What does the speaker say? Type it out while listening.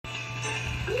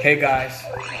Hey guys,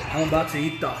 I'm about to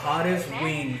eat the hottest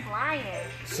wing.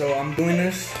 So I'm doing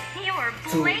this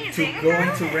to go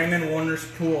into Raymond Warner's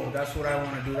pool. That's what I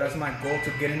want to do. That's my goal,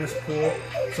 to get in this pool.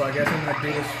 So I guess I'm going to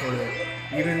do this for it.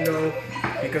 Even though,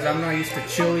 because I'm not used to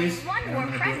Chili's, and I'm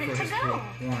going to do it for his pool.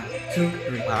 1, 2,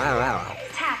 3.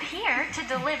 Tap here to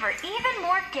deliver even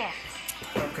more gifts.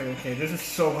 Okay, this is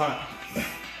so hot.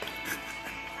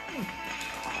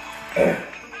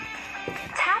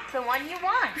 Tap the one you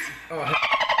want.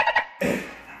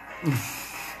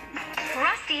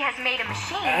 Rusty has made a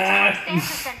machine to help Santa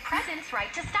send presents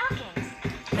right to stockings.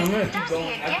 Send Dusty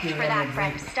a gift for that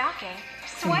friend's stocking.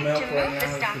 Swipe to move the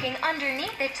stocking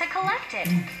underneath it to collect it.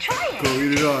 Try it. Go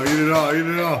eat it all, eat it all, eat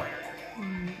it all.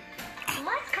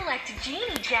 Let's collect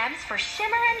Genie Gems for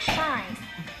Shimmer and Shine.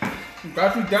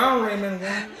 Got you down, Raymond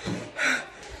Warner.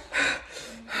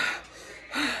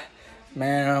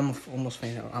 Man, I'm almost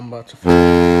fainting. I'm about to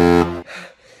faint.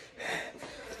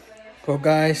 Well,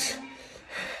 guys,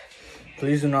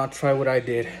 please do not try what I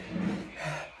did.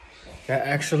 That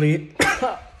actually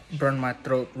burned my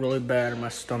throat really bad, my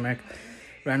stomach.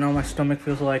 Right now, my stomach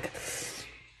feels like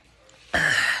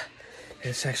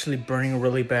it's actually burning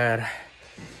really bad.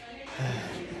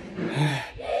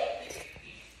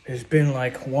 It's been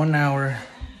like 1 hour.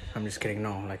 I'm just kidding.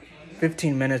 No, like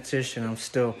 15 minutes-ish, and I'm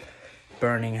still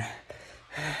burning.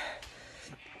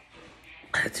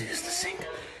 I had to use the sink.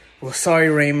 Well, sorry,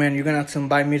 Raymond. You're gonna have to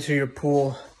invite me to your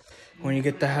pool when you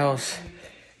get the house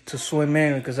to swim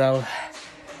in, because that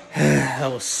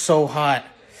was so hot.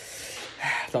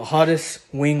 The hottest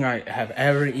wing I have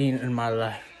ever eaten in my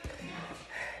life.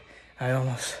 I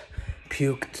almost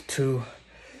puked too.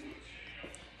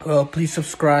 Well, please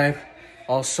subscribe.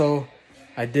 Also,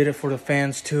 I did it for the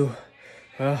fans too.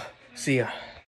 Well, see ya.